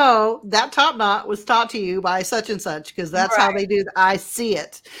 I know that top knot was taught to you by such and such, because that's how they do. I see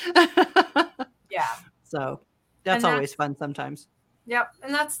it. Yeah. So That's And always fun sometimes. Yep,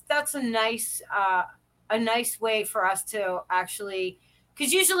 and that's a nice way for us to actually,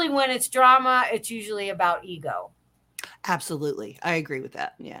 because usually when it's drama, it's usually about ego. Absolutely. I agree with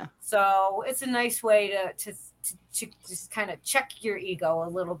that. Yeah. So it's a nice way to just kind of check your ego a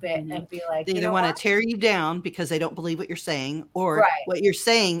little bit and be like, They you either know want what? to tear you down because they don't believe what you're saying, or Right. what you're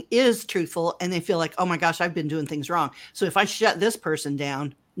saying is truthful and they feel like, oh my gosh, I've been doing things wrong. So if I shut this person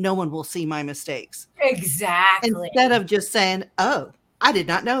down, no one will see my mistakes. Exactly. Instead of just saying, oh, I did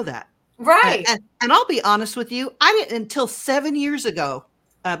not know that. Right. And I'll be honest with you, I didn't until 7 years ago,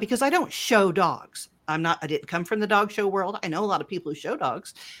 because I don't show dogs. I didn't come from the dog show world. I know a lot of people who show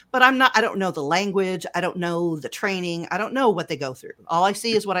dogs, but I don't know the language. I don't know the training. I don't know what they go through. All I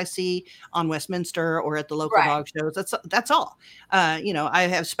see is what I see on Westminster or at the local Right. dog shows. That's all. I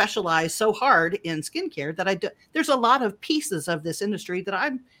have specialized so hard in skincare that there's a lot of pieces of this industry that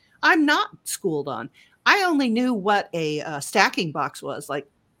I'm not schooled on. I only knew what a stacking box was like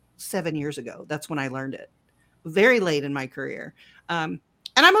 7 years ago. That's when I learned it, very late in my career. And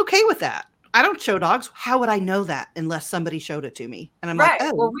I'm okay with that. I don't show dogs. How would I know that unless somebody showed it to me? And I'm Right.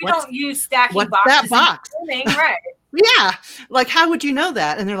 like, oh, well, we don't use stacking what's boxes. that box? Right. Yeah. Like, how would you know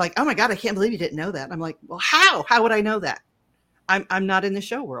that? And they're like, oh my God, I can't believe you didn't know that. And I'm like, well, how would I know that? I'm not in the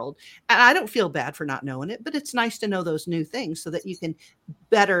show world, and I don't feel bad for not knowing it, but it's nice to know those new things so that you can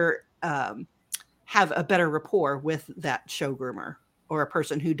better have a better rapport with that show groomer or a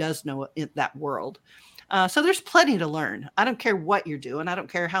person who does know in that world. So there's plenty to learn. I don't care what you're doing. I don't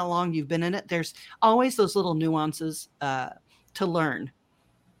care how long you've been in it. There's always those little nuances to learn.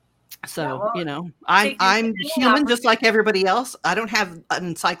 So, I'm human just like everybody else. I don't have an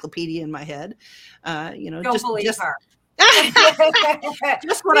encyclopedia in my head. Don't believe her.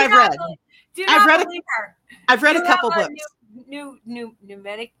 Just what I've read. I've read a couple books. New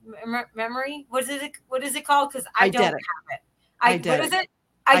pneumatic memory. What is it called? Because I don't have it. What is it?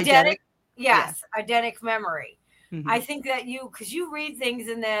 Eidetic. Yes, yeah. Eidetic memory. Mm-hmm. I think that because you read things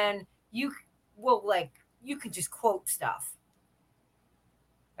and then you can just quote stuff.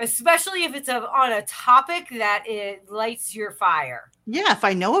 Especially if it's on a topic that it lights your fire. Yeah, if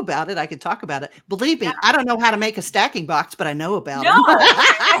I know about it, I could talk about it. Believe me, I don't know how to make a stacking box, but I know about it.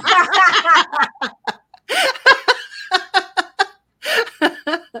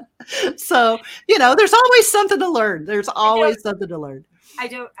 So, there's always something to learn. There's always something to learn. I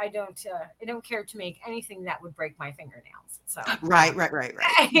don't care to make anything that would break my fingernails. So right.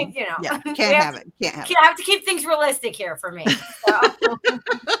 Yeah, can't have it. I have to keep things realistic here for me. So.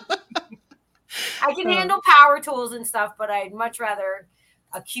 I can handle power tools and stuff, but I'd much rather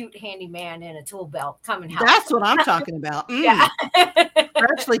a cute handyman in a tool belt come and help. That's what I'm talking about. Yeah.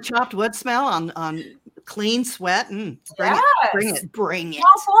 Freshly chopped wood smell on clean sweat. Bring it. I'm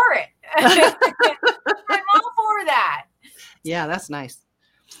all for it. I'm all for that. Yeah, that's nice.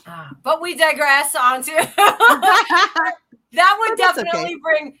 But we digress onto that would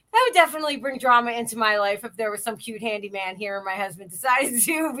definitely bring drama into my life if there was some cute handyman here and my husband decided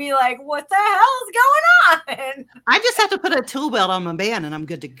to be like, what the hell is going on? I just have to put a tool belt on my van and I'm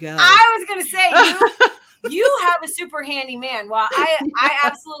good to go. I was gonna say you have a super handy man. Well, I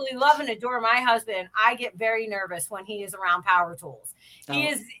absolutely love and adore my husband. I get very nervous when he is around power tools. He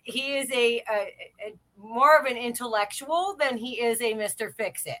is a more of an intellectual than he is a Mr.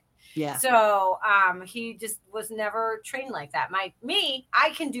 Fix-It. Yeah. So he just was never trained like that. I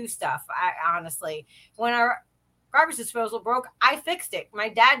can do stuff. I honestly, when our garbage disposal broke, I fixed it. My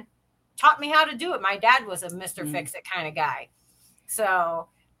dad taught me how to do it. My dad was a Mr. Fix-It kind of guy. So,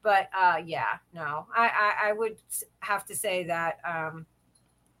 but I would have to say that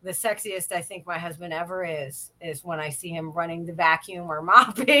the sexiest I think my husband ever is when I see him running the vacuum or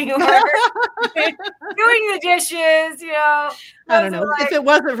mopping or doing the dishes, I don't know. If it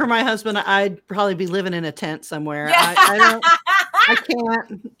wasn't for my husband, I'd probably be living in a tent somewhere. Yeah. I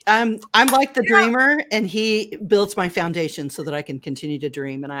can't. I'm like the dreamer, and he builds my foundation so that I can continue to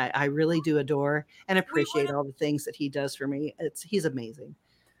dream. And I really do adore and appreciate all the things that he does for me. He's amazing.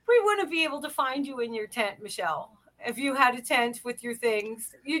 We wouldn't be able to find you in your tent, Michelle. If you had a tent with your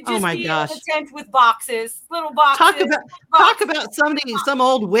things, you'd just be in a tent with little boxes. Talk about some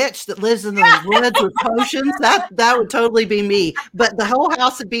old witch that lives in the woods with potions. That would totally be me. But the whole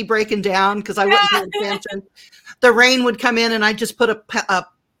house would be breaking down because I wouldn't pay attention. The rain would come in and I just put a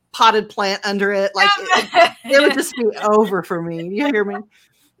potted plant under it. Like it would just be over for me. You hear me?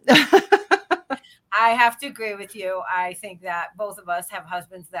 I have to agree with you. I think that both of us have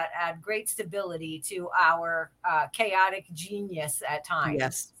husbands that add great stability to our chaotic genius at times.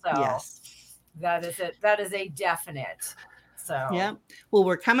 Yes. So yes. that is a definite. So So Yeah. Well,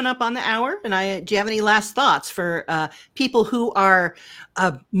 we're coming up on the hour, and do you have any last thoughts for people who are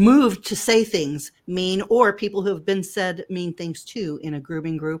moved to say things mean, or people who have been said mean things to in a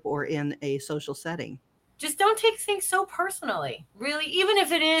grooming group or in a social setting? just don't take things so personally. Really, even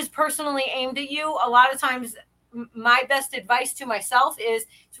if it is personally aimed at you, a lot of times my best advice to myself is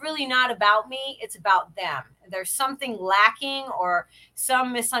it's really not about me, it's about them. There's something lacking or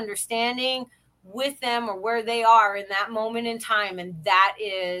some misunderstanding with them or where they are in that moment in time, and that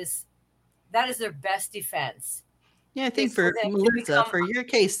is their best defense. Yeah, I think For for them to Melissa, become for your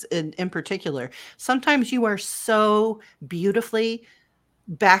case in particular, sometimes you are so beautifully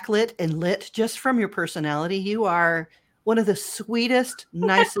backlit and lit just from your personality. You are one of the sweetest,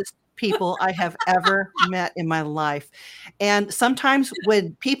 nicest people I have ever met in my life. And sometimes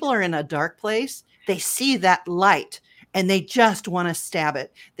when people are in a dark place, they see that light and they just want to stab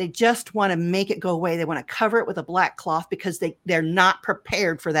it. They just want to make it go away. They want to cover it with a black cloth because they're not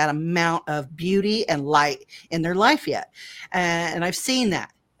prepared for that amount of beauty and light in their life yet. And I've seen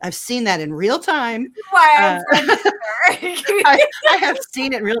that. I've seen that in real time. why I'm friends with her. I have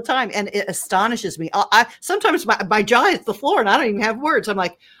seen it in real time, and it astonishes me. Sometimes my jaw hits the floor, and I don't even have words. I'm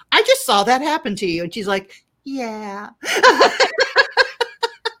like, I just saw that happen to you. And she's like, yeah.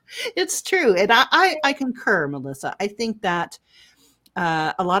 It's true. And I concur, Melissa. I think that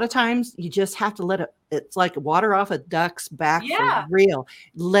a lot of times you just have to it's like water off a duck's back for real.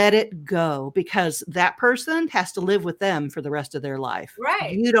 Let it go, because that person has to live with them for the rest of their life.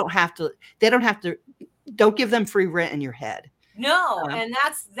 Right. Don't give them free rent in your head. No, and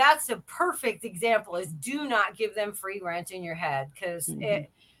that's a perfect example, is do not give them free rent in your head, because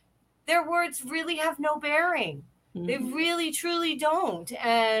their words really have no bearing. They really, truly don't.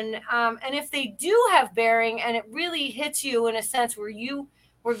 And if they do have bearing and it really hits you in a sense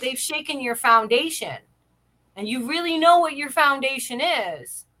where they've shaken your foundation and you really know what your foundation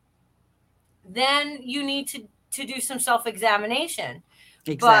is, then you need to do some self-examination.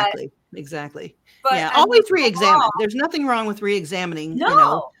 Exactly. But yeah, always re-examine. There's nothing wrong with re-examining,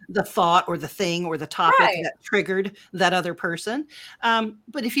 the thought or the thing or the topic that triggered that other person.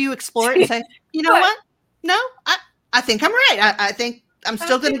 But if you explore it and say, you know what? No, I think I'm right. I think I'm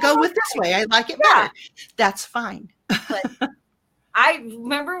still going to go with this way. I like it better. That's fine. But I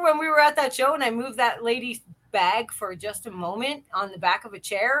remember when we were at that show and I moved that lady's bag for just a moment on the back of a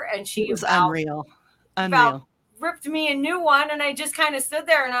chair, and she was unreal. Ripped me a new one, and I just kind of stood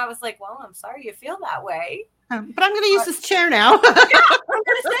there and I was like, well, I'm sorry you feel that way. But I'm going to use this chair now. I'm going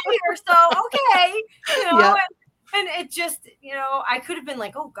to sit here. So, okay. And it just, I could have been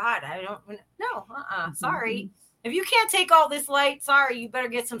like, oh God, I don't know. Sorry. If you can't take all this light, sorry, you better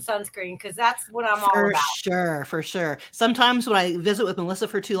get some sunscreen, because that's what I'm all about. For sure. Sometimes when I visit with Melissa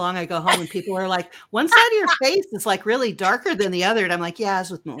for too long, I go home and people are like, one side of your face is like really darker than the other. And I'm like, yeah, I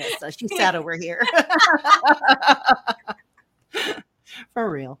was with Melissa. She sat over here.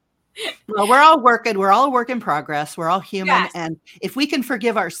 For real. Well, we're all working. We're all a work in progress. We're all human. Yes. And if we can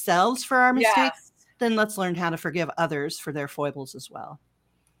forgive ourselves for our mistakes, then let's learn how to forgive others for their foibles as well.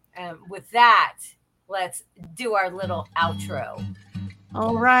 And with that, let's do our little outro.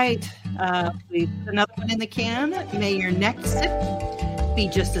 All right. We've put another one in the can. May your next sip be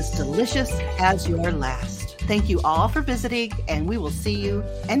just as delicious as your last. Thank you all for visiting, and we will see you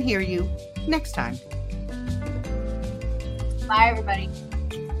and hear you next time. Bye, everybody.